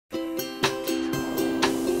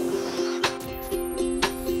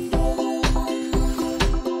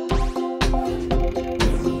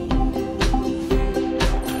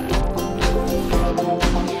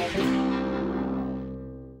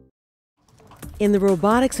In the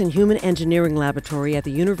Robotics and Human Engineering Laboratory at the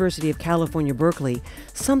University of California, Berkeley,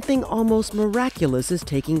 something almost miraculous is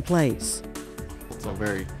taking place. It's a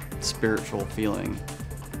very spiritual feeling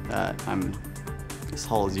that I'm as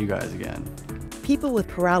tall as you guys again. People with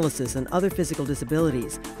paralysis and other physical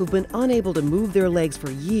disabilities who've been unable to move their legs for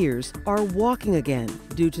years are walking again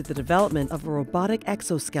due to the development of a robotic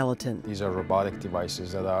exoskeleton. These are robotic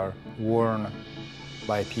devices that are worn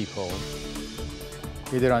by people,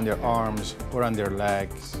 either on their arms or on their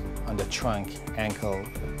legs, on the trunk, ankle.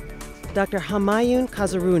 Dr. Homayoon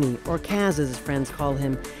Kazerooni, or Kaz as his friends call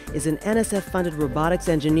him, is an NSF-funded robotics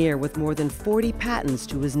engineer with more than 40 patents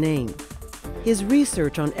to his name. His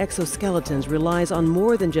research on exoskeletons relies on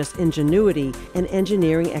more than just ingenuity and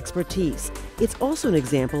engineering expertise. It's also an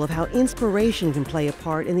example of how inspiration can play a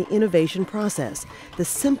part in the innovation process, the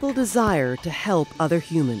simple desire to help other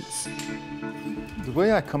humans. The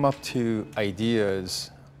way I come up to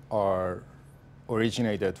ideas are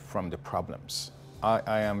originated from the problems.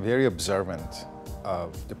 I am very observant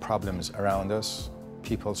of the problems around us,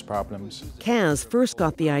 people's problems. Kaz first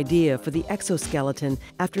got the idea for the exoskeleton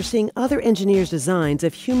after seeing other engineers' designs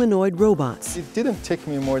of humanoid robots. It didn't take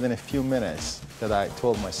me more than a few minutes that I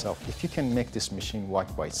told myself, if you can make this machine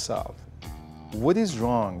walk by itself, what is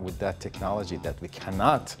wrong with that technology that we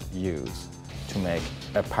cannot use to make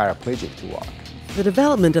a paraplegic to walk? The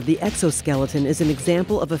development of the exoskeleton is an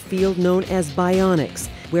example of a field known as bionics,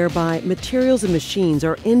 whereby materials and machines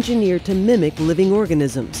are engineered to mimic living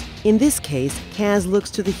organisms. In this case, Kaz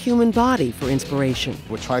looks to the human body for inspiration.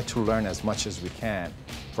 We try to learn as much as we can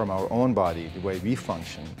from our own body, the way we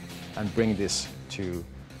function, and bring this to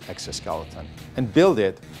exoskeleton and build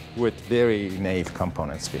it with very naive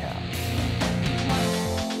components we have.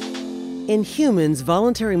 In humans,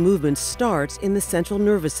 voluntary movement starts in the central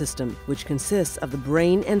nervous system, which consists of the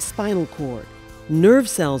brain and spinal cord. Nerve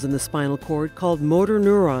cells in the spinal cord, called motor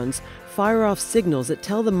neurons, fire off signals that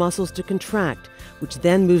tell the muscles to contract, which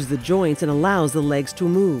then moves the joints and allows the legs to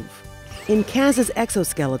move. In Kaz's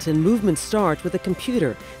exoskeleton, movement starts with a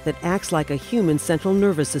computer that acts like a human central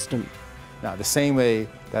nervous system. Now, the same way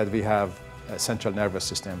that we have a central nervous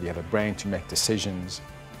system, we have a brain to make decisions,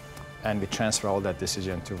 and we transfer all that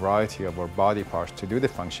decision to a variety of our body parts to do the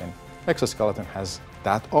function. Exoskeleton has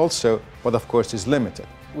that also, but of course is limited.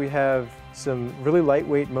 We have some really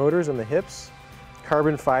lightweight motors on the hips,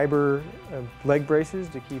 carbon fiber leg braces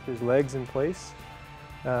to keep his legs in place,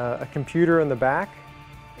 a computer on the back,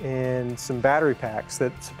 and some battery packs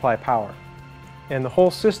that supply power. And the whole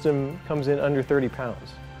system comes in under 30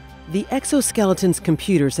 pounds. The exoskeleton's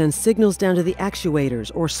computer sends signals down to the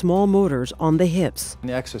actuators, or small motors, on the hips.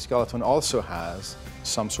 The exoskeleton also has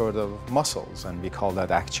some sort of muscles, and we call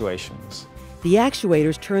that actuations. The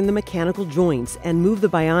actuators turn the mechanical joints and move the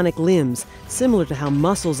bionic limbs, similar to how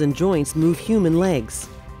muscles and joints move human legs.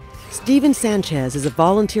 Stephen Sanchez is a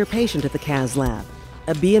volunteer patient at the Kaz lab.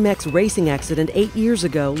 A BMX racing accident 8 years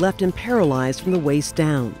ago left him paralyzed from the waist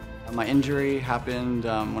down. My injury happened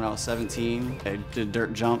when I was 17. I did a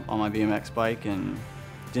dirt jump on my BMX bike and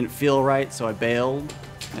didn't feel right, so I bailed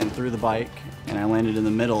and threw the bike, and I landed in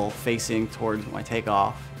the middle facing towards my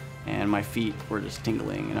takeoff, and my feet were just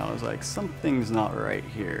tingling, and I was like, something's not right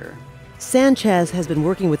here. Sanchez has been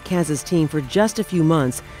working with Kaz's team for just a few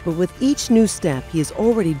months, but with each new step, he is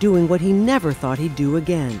already doing what he never thought he'd do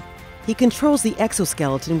again. He controls the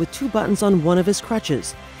exoskeleton with 2 buttons on one of his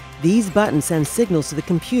crutches. These buttons send signals to the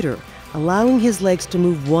computer, allowing his legs to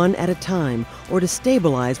move one at a time or to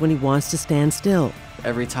stabilize when he wants to stand still.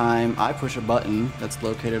 Every time I push a button that's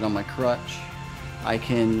located on my crutch, I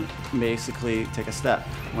can basically take a step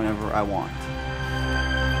whenever I want.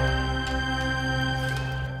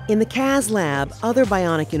 In the Kaz lab, other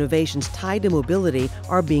bionic innovations tied to mobility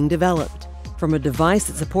are being developed, from a device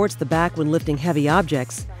that supports the back when lifting heavy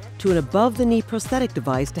objects to an above-the-knee prosthetic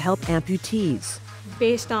device to help amputees.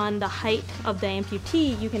 Based on the height of the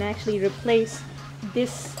amputee, you can actually replace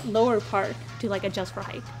this lower part to adjust for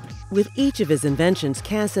height. With each of his inventions,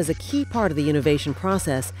 Kaz says a key part of the innovation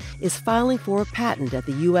process is filing for a patent at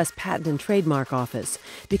the U.S. Patent and Trademark Office,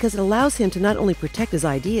 because it allows him to not only protect his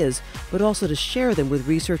ideas, but also to share them with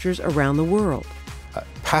researchers around the world. A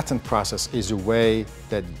patent process is a way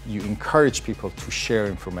that you encourage people to share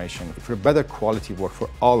information for better quality work for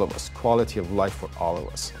all of us, quality of life for all of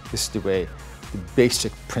us. This is the way the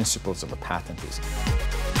basic principles of a patent is.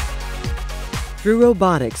 Through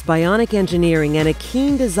robotics, bionic engineering, and a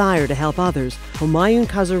keen desire to help others, Homayoon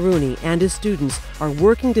Kazerooni and his students are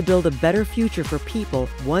working to build a better future for people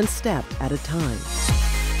one step at a time.